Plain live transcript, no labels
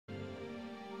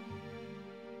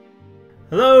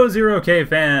Hello, 0K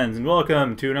fans, and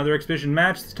welcome to another Expedition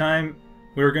match. This time,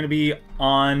 we're going to be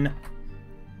on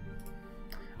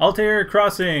Altair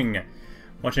Crossing,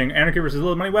 watching Anarchid vs.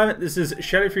 LittleBunnyWabbit. This is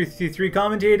Shadow333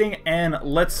 commentating, and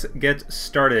let's get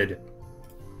started.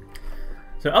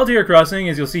 So Altair Crossing,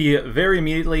 as you'll see very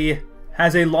immediately,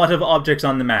 has a lot of objects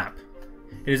on the map.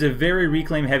 It is a very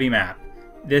reclaim-heavy map.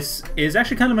 This is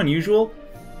actually kind of unusual,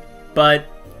 but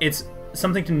it's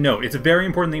something to note. It's a very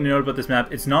important thing to note about this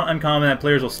map. It's not uncommon that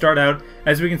players will start out,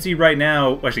 as we can see right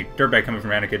now, well, actually, dirtbag coming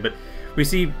from Anarchid, but we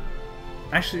see,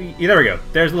 actually, yeah, there we go.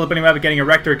 There's LittleBunnyWabbit getting a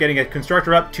rector, getting a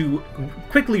constructor up to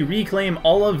quickly reclaim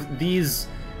all of these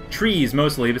trees,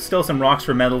 mostly, but still some rocks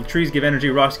for metal. Trees give energy,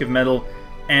 rocks give metal,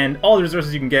 and all the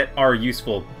resources you can get are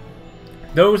useful.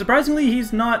 Though, surprisingly,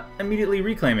 he's not immediately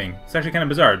reclaiming. It's actually kind of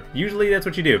bizarre. Usually, that's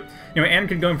what you do. Anyway,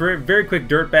 Anarchid going for a very quick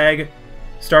dirtbag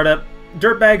startup.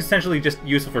 Dirtbags essentially just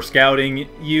useful for scouting.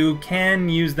 You can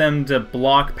use them to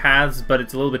block paths, but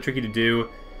it's a little bit tricky to do.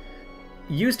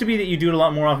 Used to be that you do it a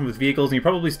lot more often with vehicles, and you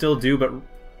probably still do, but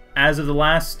as of the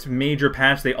last major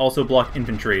patch, they also block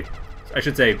infantry. I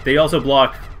should say, they also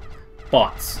block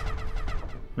bots,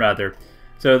 rather.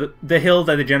 So the hill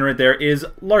that they generate there is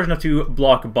large enough to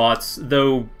block bots,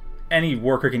 though any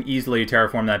worker can easily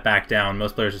terraform that back down.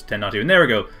 Most players just tend not to. And there we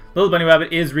go.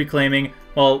 LittleBunnyWabbit is reclaiming,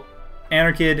 while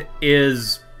Anarchid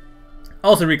is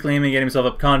also reclaiming, getting himself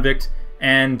up convict,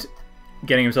 and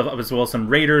getting himself up as well some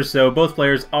raiders, so both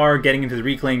players are getting into the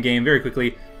reclaim game very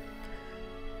quickly.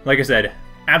 Like I said,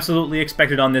 absolutely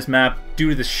expected on this map due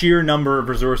to the sheer number of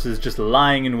resources just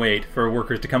lying in wait for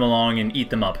workers to come along and eat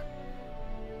them up.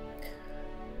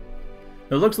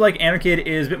 It looks like Anarchid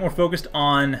is a bit more focused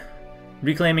on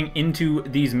reclaiming into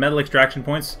these metal extraction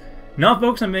points, not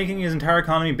focused on making his entire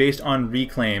economy based on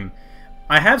reclaim.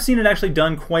 I have seen it actually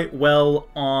done quite well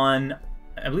on,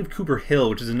 I believe, Cooper Hill,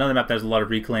 which is another map that has a lot of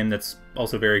reclaim that's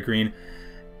also very green.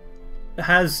 It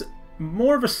has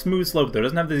more of a smooth slope, though. It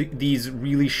doesn't have these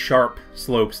really sharp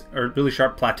slopes, or really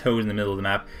sharp plateaus in the middle of the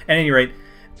map. At any rate,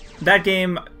 that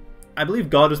game, I believe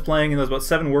God was playing, and there was about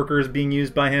 7 workers being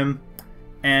used by him,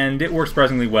 and it works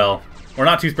surprisingly well. Or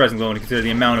not too surprisingly well when you consider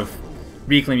the amount of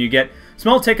reclaim you get.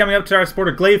 Small tick coming up to our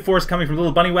supporter, Glaive Force coming from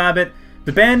LittleBunnyWabbit.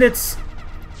 The bandits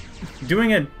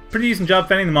doing a pretty decent job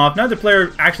fending them off. Neither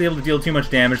player actually able to deal too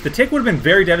much damage. The tick would have been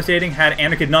very devastating had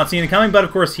Anarchid not seen it coming, but of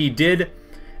course he did,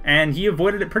 and he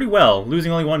avoided it pretty well,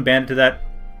 losing only 1 bandit to that.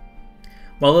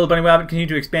 While LittleBunnyWabbit continued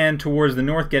to expand towards the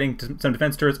north, getting some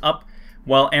defense turrets up,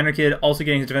 while Anarchid also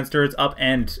getting his defense turrets up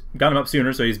and got them up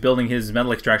sooner, so he's building his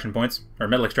metal extraction points, or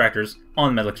metal extractors, on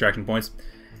the metal extraction points.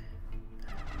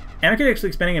 Anarchid actually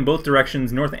expanding in both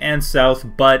directions, north and south,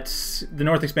 but the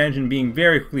north expansion being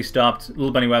very quickly stopped.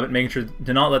 LittleBunnyWabbit making sure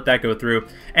to not let that go through,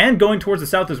 and going towards the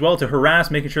south as well to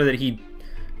harass, making sure that he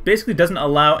basically doesn't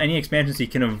allow any expansions he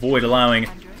can avoid allowing.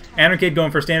 Anarchid going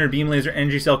for standard beam laser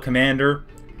energy cell commander,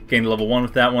 getting to level 1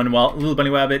 with that one, while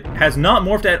LittleBunnyWabbit has not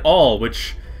morphed at all,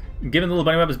 which, given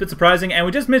LittleBunnyWabbit, is a bit surprising. And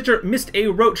we just missed a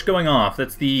roach going off.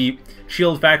 That's the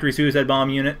shield factory suicide bomb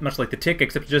unit, much like the tick,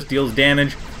 except it just deals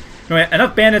damage. Anyway,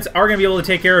 enough bandits are going to be able to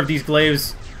take care of these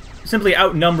glaives, simply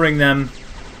outnumbering them.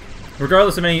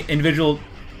 Regardless of any individual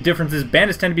differences,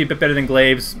 bandits tend to be a bit better than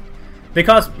glaives. They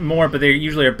cost more, but they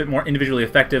usually are a bit more individually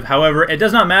effective. However, it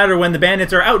does not matter when the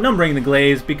bandits are outnumbering the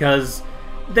glaives, because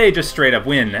they just straight up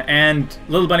win. And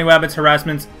LittleBunnyWabbit's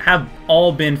harassments have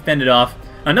all been fended off.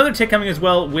 Another tick coming as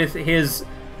well with his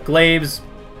glaives.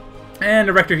 And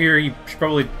a rector here, you should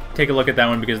probably take a look at that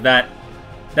one, because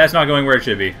that's not going where it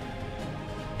should be.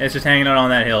 It's just hanging out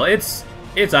on that hill. It's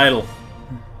idle.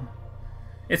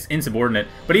 It's insubordinate.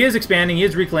 But he is expanding, he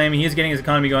is reclaiming, he is getting his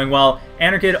economy going, while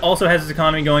Anarchid also has his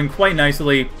economy going quite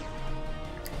nicely.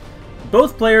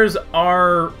 Both players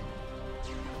are...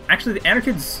 Actually, the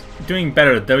Anarchid's doing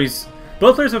better, though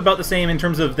both players are about the same in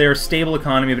terms of their stable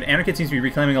economy, but Anarchid seems to be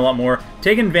reclaiming a lot more,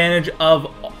 taking advantage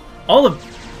of all of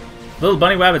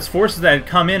LittleBunnyWabbit's forces that had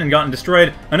come in and gotten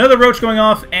destroyed. Another roach going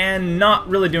off and not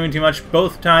really doing too much.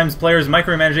 Both times players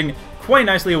micromanaging quite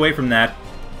nicely away from that.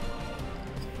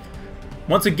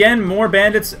 Once again, more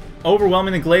bandits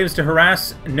overwhelming the glaives to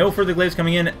harass. No further glaives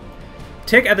coming in.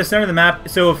 Tick at the center of the map,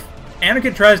 so if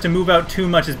Anarchid tries to move out too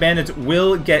much, his bandits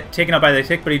will get taken out by the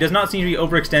tick, but he does not seem to be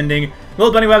overextending.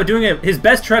 LittleBunnyWabbit doing his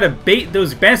best to try to bait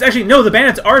those bandits. Actually, no, the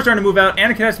bandits are starting to move out.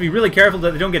 Anarchid has to be really careful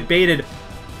that they don't get baited.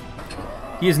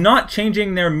 He is not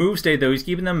changing their move state, though. He's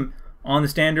keeping them on the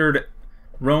standard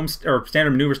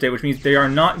standard maneuver state, which means they are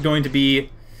not going to be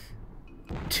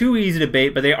too easy to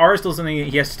bait, but they are still something that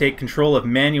he has to take control of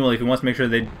manually if he wants to make sure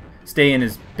they stay in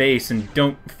his base and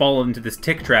don't fall into this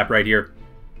tick trap right here.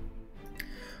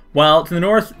 While to the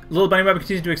north, LittleBunnyWabbit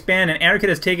continues to expand, and Anarchid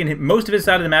has taken most of his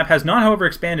side of the map, has not, however,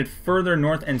 expanded further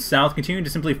north and south, continuing to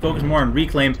simply focus more on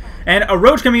reclaim. And a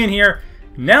roach coming in here,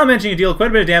 now managing to deal quite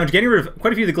a bit of damage, getting rid of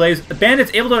quite a few of the glaives. The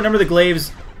bandits able to outnumber the glaives,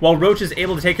 while Roach is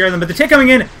able to take care of them. But the Tick coming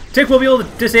in, Tick will be able to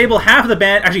disable half of the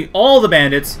actually all the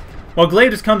bandits, while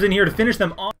Glaive just comes in here to finish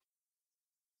them off.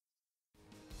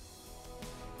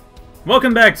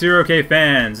 Welcome back, 0K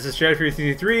fans. This is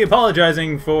Shadow333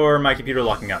 apologizing for my computer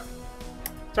locking up.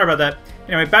 Sorry about that.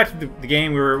 Anyway, back to the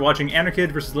game. We were watching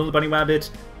Anarchid versus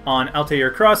LittleBunnyWabbit on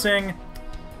Altair Crossing,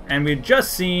 and we'd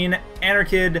just seen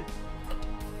Anarchid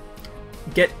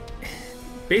get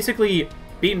basically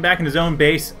beaten back in his own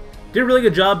base. Did a really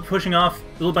good job pushing off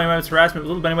LittleBunnyWabbit's harassment.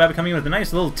 LittleBunnyWabbit coming in with a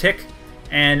nice little tick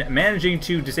and managing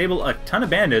to disable a ton of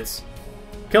bandits,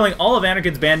 killing all of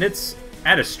Anarchid's bandits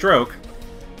at a stroke.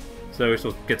 So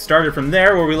we'll get started from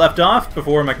there where we left off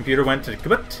before my computer went to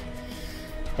kaput.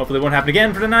 Hopefully it won't happen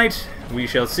again for tonight. We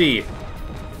shall see.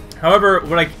 However,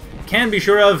 what I can be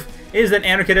sure of is that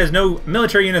Anarchid has no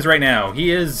military units right now.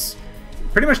 He is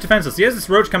pretty much defenseless. He has this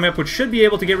roach coming up, which should be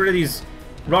able to get rid of these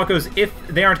Roccos if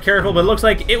they aren't careful, but it looks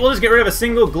like it will just get rid of a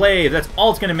single glaive. That's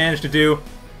all it's going to manage to do.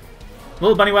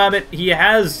 LittleBunnyWabbit, he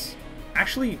has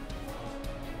actually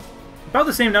about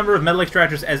the same number of metal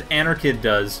extractors as Anarchid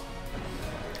does.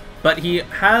 But he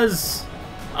has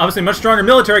obviously much stronger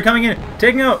military coming in,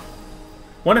 taking out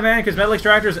one of Anarchid's metal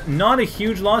extractors. Not a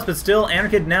huge loss, but still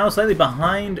Anarchid now slightly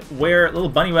behind where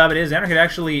LittleBunnyWabbit is. Anarchid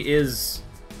actually is...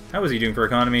 How is he doing for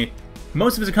economy?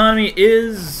 Most of his economy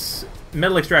is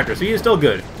metal extractor, so he is still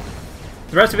good.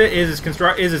 The rest of it is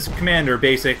his commander,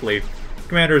 basically.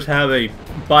 Commanders have a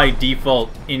by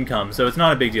default income, so it's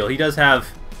not a big deal. He does have...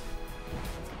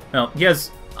 Well, he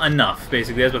has enough,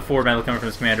 basically. He has about 4 metal coming from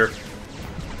his commander.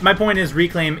 My point is,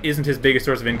 Reclaim isn't his biggest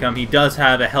source of income. He does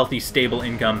have a healthy, stable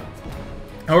income.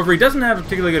 However, he doesn't have a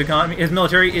particularly good economy. His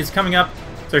military is coming up.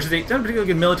 So I should say, he doesn't have a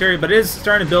particularly good military, but it is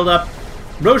starting to build up.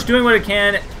 Roach doing what it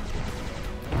can.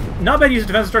 Not bad use of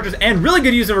defensive structures, and really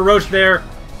good use of a Roach there.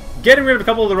 Getting rid of a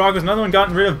couple of the Roccos. Another one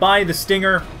gotten rid of by the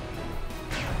Stinger.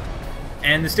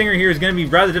 And the Stinger here is going to be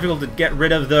rather difficult to get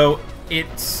rid of, though.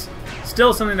 It's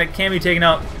still something that can be taken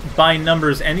out by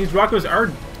numbers. And these Roccos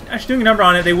are actually doing a number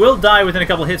on it. They will die within a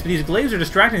couple hits, but these glaives are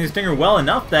distracting the Stinger well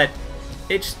enough that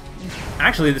it's...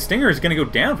 Actually, the Stinger is going to go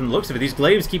down from the looks of it. These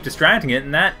glaives keep distracting it,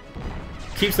 and that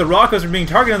keeps the Roccos from being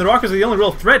targeted. And the Roccos are the only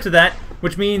real threat to that,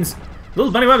 which means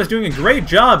LittleBunnyWabbit is doing a great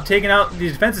job taking out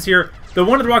these defenses here. The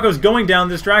one of the Roccos going down,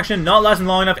 the distraction not lasting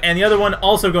long enough, and the other one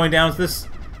also going down. So this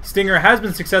Stinger has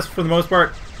been successful for the most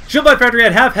part. Shieldblight Factory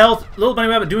at half health.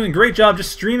 LittleBunnyWabbit doing a great job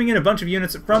just streaming in a bunch of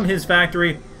units from his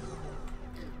factory.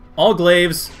 All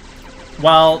glaives,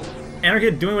 while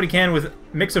Anarchid doing what he can with a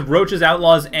mix of roaches,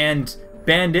 outlaws, and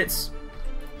bandits,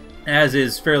 as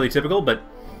is fairly typical, but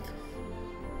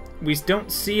we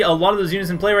don't see a lot of those units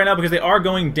in play right now because they are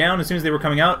going down as soon as they were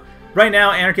coming out. Right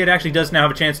now, Anarchid actually does now have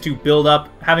a chance to build up,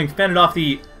 having fended off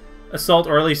the assault,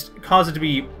 or at least cause it to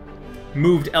be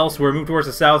moved elsewhere, moved towards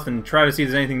the south, and try to see if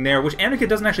there's anything there, which Anarchid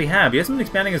doesn't actually have. He hasn't been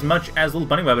expanding as much as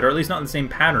LittleBunnyWabbit, or at least not in the same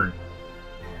pattern.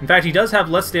 In fact, he does have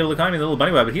less stable economy than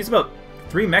LittleBunnyWabbit. He's about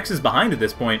 3 mexes behind at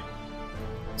this point.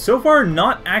 So far,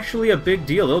 not actually a big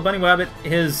deal. LittleBunnyWabbit,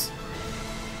 his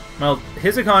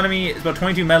economy is about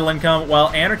 22 metal income, while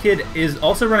Anarchid is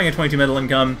also running a 22 metal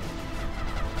income,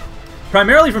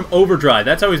 primarily from overdrive.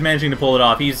 That's how he's managing to pull it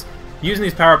off. He's using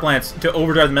these power plants to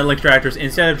overdrive the metal extractors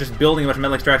instead of just building a bunch of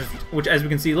metal extractors, which, as we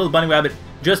can see, LittleBunnyWabbit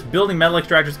just building metal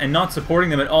extractors and not supporting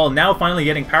them at all, now finally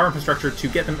getting power infrastructure to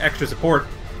get them extra support.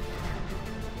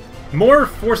 More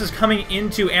forces coming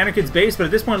into Anarchid's base, but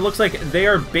at this point it looks like they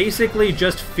are basically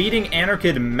just feeding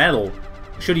Anarchid metal,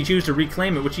 should he choose to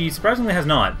reclaim it, which he surprisingly has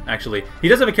not, actually. He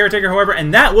does have a Caretaker, however,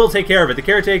 and that will take care of it. The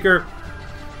Caretaker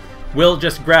will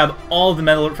just grab all the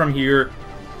metal from here,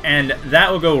 and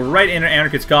that will go right into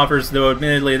Anarchid's coffers, though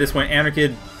admittedly at this point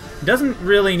Anarchid doesn't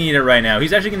really need it right now.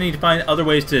 He's actually going to need to find other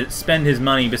ways to spend his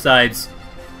money besides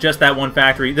just that one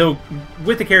factory, though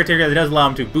with the Caretaker that does allow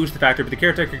him to boost the factory, but the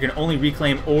Caretaker can only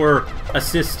reclaim or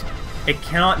assist. It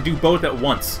cannot do both at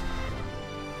once.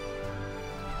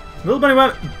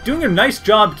 LittleBunnyWabbit doing a nice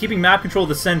job keeping map control of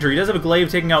the center. He does have a glaive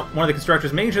taking out one of the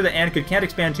constructors, making sure that Anarchid can't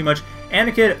expand too much.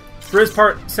 Anarchid, for his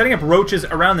part, setting up roaches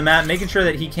around the map, making sure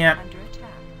that he can't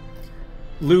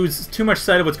lose too much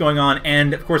sight of what's going on,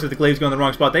 and of course if the glaives go in the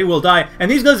wrong spot, they will die. And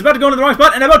these glaives are about to go into the wrong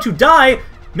spot and about to die!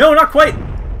 No, not quite!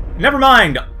 Never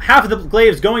mind! Half of the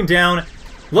glaives going down.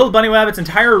 LittleBunnyWabbit's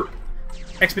entire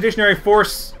expeditionary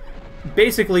force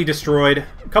basically destroyed.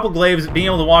 A couple glaives being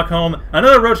able to walk home.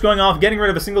 Another roach going off, getting rid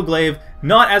of a single glaive.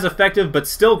 Not as effective, but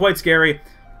still quite scary.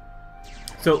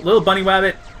 So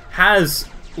LittleBunnyWabbit has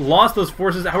lost those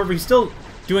forces. However, he's still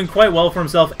doing quite well for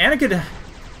himself. Anarchid,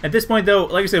 at this point, though,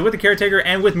 like I said, with the Caretaker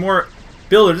and with more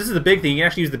builders, this is the big thing. You can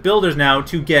actually use the builders now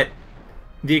to get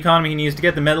the economy he needs, to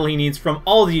get the metal he needs from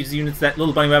all these units that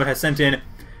LittleBunnyWabbit has sent in.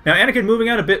 Now, Anarchid moving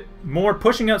out a bit more,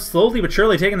 pushing out slowly but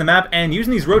surely, taking the map, and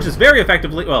using these roaches very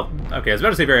effectively. Well, okay, I was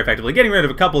about to say very effectively. Getting rid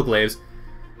of a couple of glaives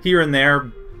here and there,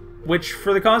 which,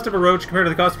 for the cost of a roach compared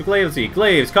to the cost of a glaive, let's see,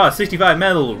 glaives cost 65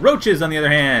 metal. Roaches, on the other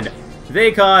hand,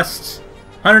 they cost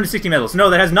 160 metal. So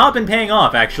no, that has not been paying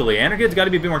off, actually. Anarchid's got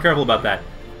to be a bit more careful about that.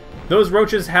 Those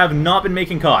roaches have not been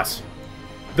making cost.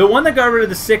 The one that got rid of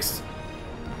the six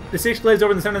glaives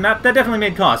over in the center of the map, that definitely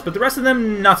made cost, but the rest of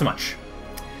them, not so much.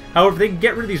 However, if they can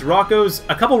get rid of these Roccos,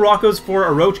 a couple Roccos for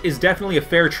a roach is definitely a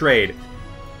fair trade.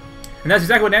 And that's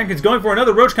exactly what Anarchid's going for.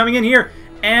 Another roach coming in here,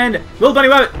 and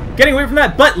LittleBunnyWabbit getting away from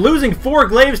that, but losing 4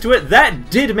 glaives to it. That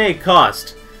did make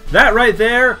cost. That right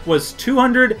there was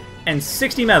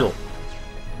 260 metal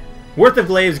worth of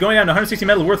glaives, going down to 160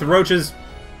 metal worth of roaches.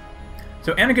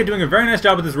 So Anarchid doing a very nice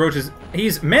job with his roaches.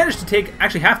 He's managed to take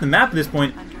actually half the map at this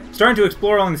point, starting to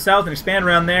explore along the south and expand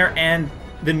around there, and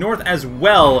the north as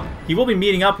well. He will be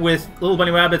meeting up with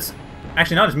LittleBunnyWabbit's,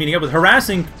 actually not just meeting up with,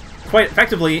 harassing quite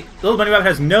effectively. LittleBunnyWabbit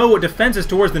has no defenses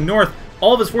towards the north.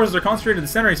 All of his forces are concentrated in the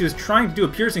center as he was trying to do a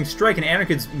piercing strike in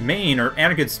Anarchid's main, or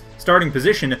Anarchid's starting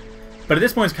position. But at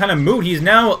this point it's kind of moot. He's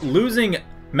now losing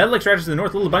metal extractors to the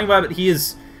north. LittleBunnyWabbit, he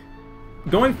is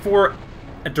going for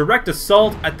a direct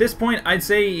assault. At this point, I'd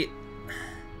say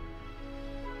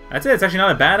it's actually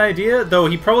not a bad idea, though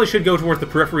he probably should go towards the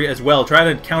periphery as well,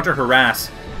 try to counter-harass.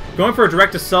 Going for a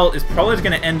direct assault is probably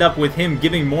going to end up with him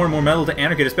giving more and more metal to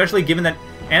Anarchid, especially given that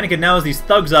Anarchid now has these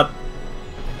thugs up.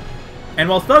 And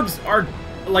while thugs are,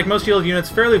 like most shield units,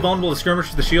 fairly vulnerable to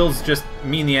skirmishers, the shields just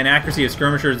mean the inaccuracy of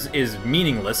skirmishers is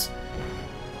meaningless.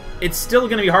 It's still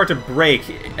going to be hard to break.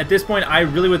 At this point, I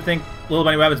really would think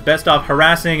LittleBunnyWabbit's best off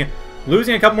harassing,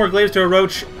 losing a couple more glaives to a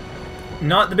roach.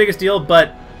 Not the biggest deal,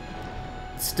 but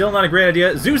still not a great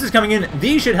idea. Zeus is coming in.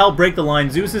 These should help break the line.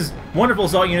 Zeus is wonderful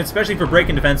assault unit, especially for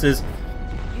break-in defenses.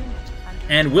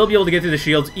 And will be able to get through the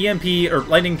shields. EMP, or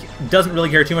Lightning, doesn't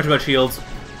really care too much about shields.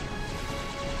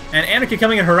 And Anarchid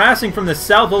coming in, harassing from the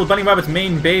south, LittleBunnyWabbit's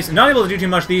main base. Not able to do too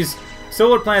much. These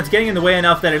solar plants getting in the way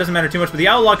enough that it doesn't matter too much. But the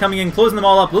Outlaw coming in, closing them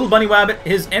all up. LittleBunnyWabbit,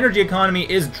 his energy economy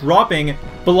is dropping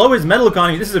below his metal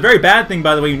economy. This is a very bad thing,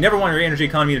 by the way. You never want your energy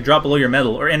economy to drop below your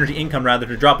metal, or energy income, rather,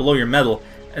 to drop below your metal.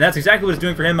 And that's exactly what it's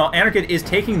doing for him. While Anarchid is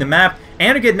taking the map.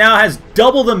 Anarchid now has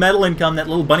double the metal income that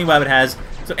LittleBunnyWabbit has.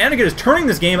 So Anarchid is turning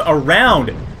this game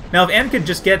around. Now, if Anarchid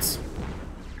just gets...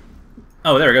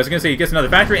 Oh, there we go. I was going to say he gets another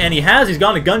factory, and he has. He's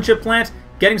gone to gunship plant,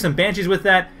 getting some banshees with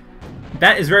that.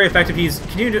 That is very effective. He's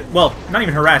continuing to... Well, not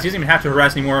even harass. He doesn't even have to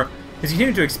harass anymore. He's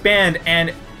continuing to expand,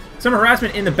 and some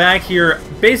harassment in the back here,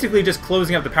 basically just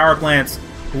closing up the power plants,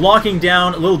 locking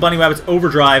down LittleBunnyWabbit's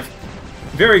overdrive.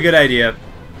 Very good idea.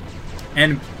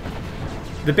 And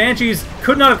the Banshees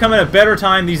could not have come at a better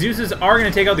time. These Zeuses are going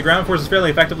to take out the ground forces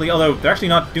fairly effectively, although they're actually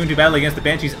not doing too badly against the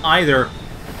Banshees either.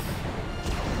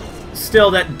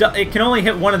 Still, it can only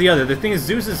hit one or the other. The thing is,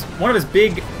 Zeus's one of his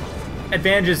big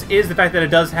advantages is the fact that it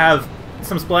does have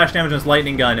some splash damage on its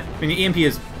lightning gun. I mean, the EMP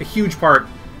is a huge part,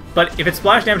 but if its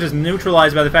splash damage is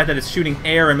neutralized by the fact that it's shooting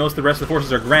air and most of the rest of the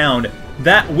forces are ground,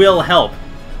 that will help.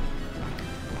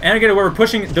 And again, we're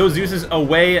pushing those Zeuses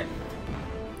away,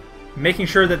 making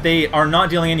sure that they are not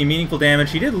dealing any meaningful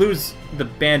damage. He did lose the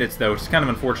bandits, though, which is kind of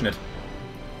unfortunate.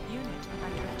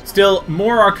 Still,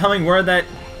 more are coming where that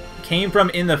came from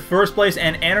in the first place,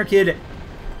 and Anarchid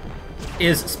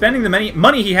is spending the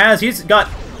money he has. He's got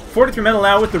 43 metal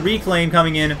now with the reclaim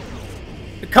coming in.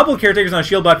 A couple of caretakers on a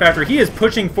shield bot factory. He is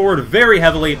pushing forward very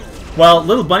heavily, while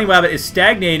LittleBunnyWabbit is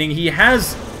stagnating. He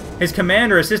has his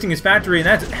commander assisting his factory, and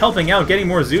that's helping out, getting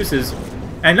more Zeuses.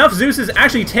 And enough Zeuses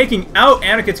actually taking out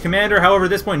Anarchid's commander. However, at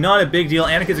this point, not a big deal.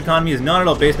 Anarchid's economy is not at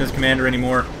all based on his commander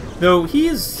anymore, though he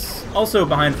is also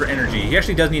behind for energy. He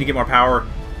actually does need to get more power.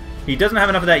 He doesn't have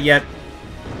enough of that yet,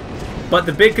 but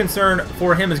the big concern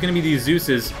for him is going to be these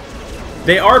Zeuses.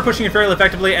 They are pushing it fairly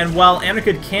effectively, and while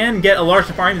Anarchid can get a large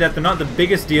army that they're not the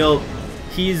biggest deal,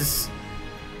 he's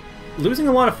losing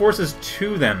a lot of forces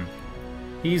to them.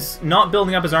 He's not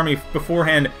building up his army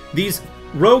beforehand. These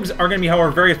rogues are going to be, however,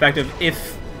 very effective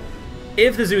if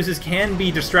the Zeuses can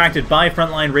be distracted by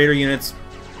frontline raider units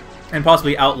and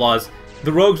possibly outlaws.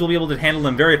 The rogues will be able to handle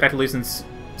them very effectively, since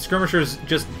skirmishers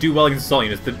just do well against assault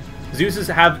units. The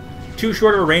Zeuses have too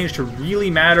short of a range to really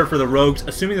matter for the rogues,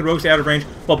 assuming the rogues stay out of range,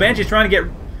 while Banshee's trying to get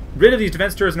rid of these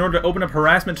defense turrets in order to open up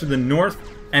harassment to the north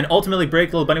and ultimately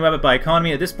break LittleBunnyWabbit by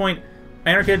economy. At this point,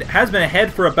 Anarchid has been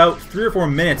ahead for about 3 or 4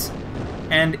 minutes.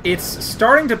 And it's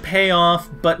starting to pay off,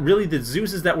 but really the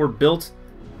Zeuses that were built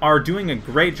are doing a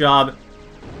great job.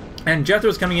 And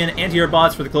Jethro's coming in, anti-air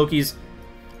bots for the Cloakies,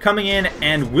 coming in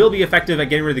and will be effective at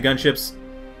getting rid of the gunships.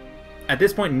 At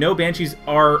this point, no Banshees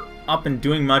are up and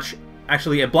doing much.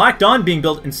 Actually, a Black Dawn being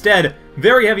built instead.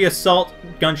 Very heavy assault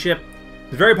gunship.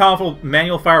 Very powerful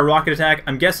manual fire rocket attack.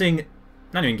 I'm guessing,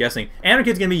 not even guessing,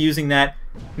 Anarchid's going to be using that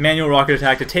manual rocket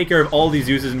attack to take care of all these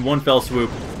uses in one fell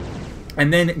swoop.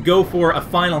 And then go for a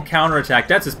final counterattack.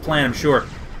 That's his plan, I'm sure.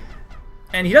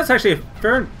 And he does actually a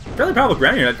fairly powerful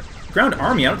ground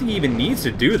army. I don't think he even needs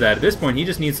to do that. At this point, he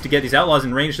just needs to get these outlaws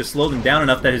in range to slow them down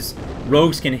enough that his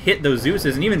rogues can hit those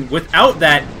Zeuses. And even without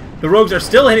that, the rogues are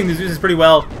still hitting the Zeuses pretty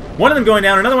well. One of them going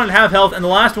down, another one at half health, and the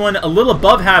last one a little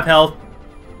above half health.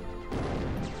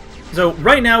 So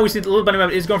right now we see the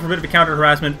LittleBunnyWabbit is going for a bit of a counter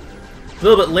harassment. A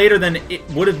little bit later than it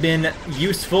would have been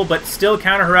useful, but still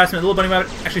counter harassment.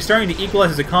 LittleBunnyWabbit actually starting to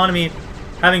equalize his economy,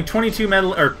 having 20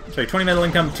 metal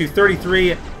income to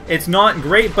 33. It's not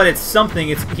great, but it's something.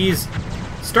 He's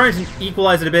starting to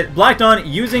equalize it a bit. Black Dawn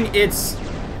using its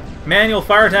manual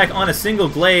fire attack on a single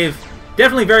glaive.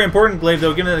 Definitely very important glaive,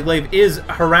 though, given that the glaive is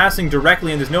harassing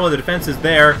directly and there's no other defenses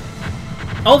there.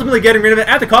 Ultimately getting rid of it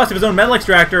at the cost of his own metal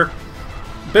extractor.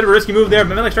 Bit of a risky move there,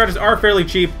 but metal extractors are fairly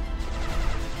cheap.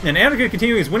 And Anarchid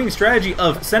continuing his winning strategy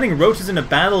of sending roaches into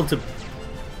battle to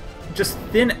just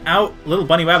thin out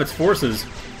LittleBunnyWabbit's forces.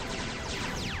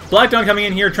 Black Dawn coming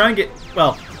in here, trying to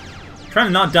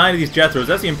not die to these Jethros.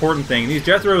 That's the important thing. These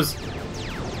Jethros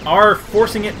are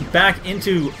forcing it back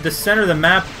into the center of the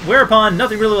map, whereupon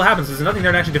nothing really will happen, since there's nothing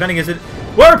there actually defending against it,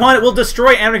 whereupon it will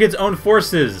destroy Anarchid's own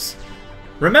forces.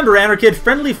 Remember, Anarchid,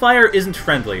 friendly fire isn't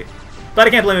friendly. But I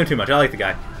can't blame him too much. I like the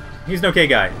guy. He's an okay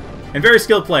guy. And very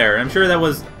skilled player. I'm sure that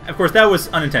was, of course, that was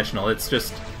unintentional. It's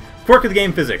just quirk of the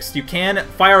game physics. You can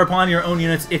fire upon your own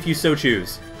units if you so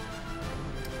choose.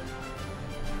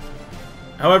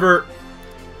 However,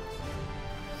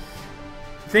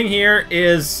 the thing here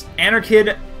is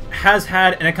Anarchid has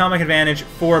had an economic advantage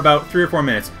for about 3 or 4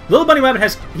 minutes.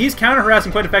 LittleBunnyWabbit he's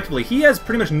counter-harassing quite effectively. He has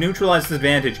pretty much neutralized his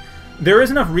advantage. There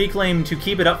is enough reclaim to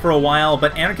keep it up for a while,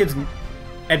 but Anarchid's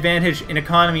advantage in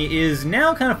economy is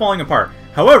now kind of falling apart.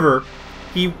 However,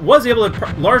 he was able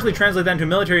to largely translate that into a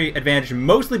military advantage,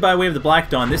 mostly by way of the Black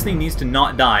Dawn. This thing needs to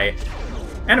not die.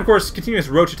 And of course, continuous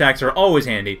roach attacks are always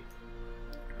handy.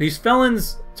 These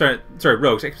felons... Sorry,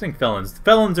 rogues. I keep saying felons.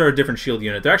 Felons are a different shield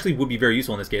unit. They actually would be very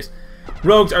useful in this case.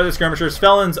 Rogues are the skirmishers.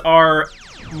 Felons are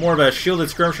more of a shielded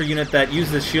skirmisher unit that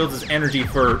uses shields as energy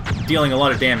for dealing a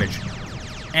lot of damage.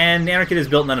 And Anarchid has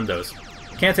built none of those.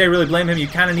 Can't say I really blame him. You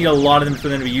kind of need a lot of them for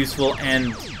them to be useful,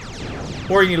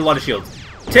 or you need a lot of shields.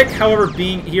 Tick, however,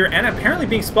 being here and apparently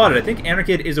being spotted. I think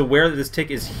Anarchid is aware that this tick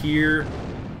is here.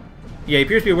 Yeah, he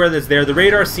appears to be aware that it's there. The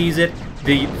radar sees it.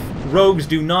 The rogues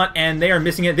do not, and they are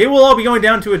missing it. They will all be going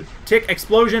down to a tick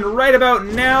explosion right about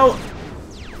now.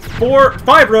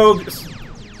 5 rogues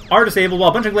are disabled, while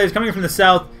a bunch of glaives coming from the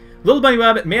south.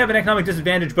 LittleBunnyWabbit may have an economic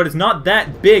disadvantage, but it's not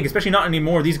that big, especially not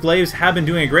anymore. These glaives have been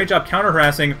doing a great job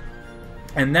counter-harassing,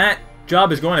 and that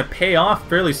job is going to pay off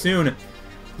fairly soon.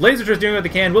 Lasers are doing what they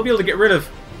can. We'll be able to get rid of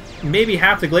maybe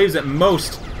half the glaives at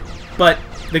most, but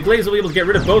the glaives will be able to get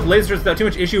rid of both lasers without too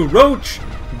much issue. Roach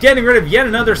getting rid of yet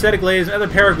another set of glaives, another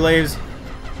pair of glaives.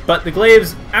 But the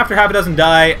glaives, after half a dozen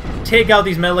die, take out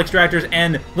these metal extractors,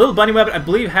 and LittleBunnyWabbit, I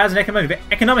believe, has an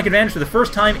economic advantage for the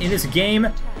first time in this game.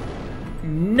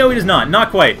 No, he does not. Not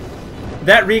quite.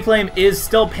 That reclaim is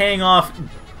still paying off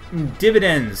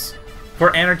dividends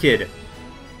for Anarchid.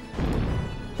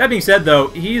 That being said, though,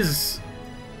 he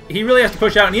really has to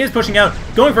push out, and he is pushing out,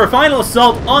 going for a final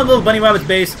assault on LittleBunnyWabbit's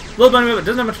base. LittleBunnyWabbit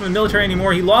doesn't have much of a military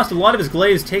anymore. He lost a lot of his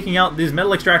glaives taking out these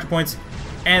metal extractor points,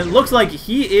 and it looks like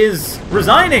he is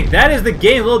resigning. That is the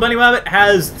game. LittleBunnyWabbit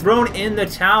has thrown in the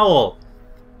towel.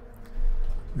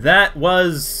 That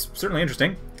was certainly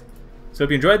interesting. So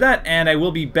hope you enjoyed that, and I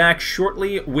will be back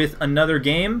shortly with another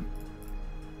game.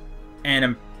 And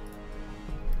I'm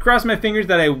crossing my fingers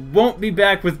that I won't be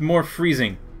back with more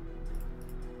freezing.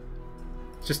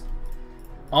 Just,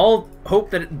 I'll hope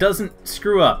that it doesn't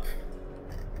screw up.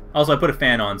 Also, I put a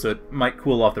fan on, so it might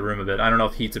cool off the room a bit. I don't know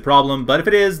if heat's a problem, but if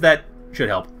it is, that should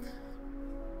help.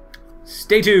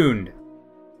 Stay tuned!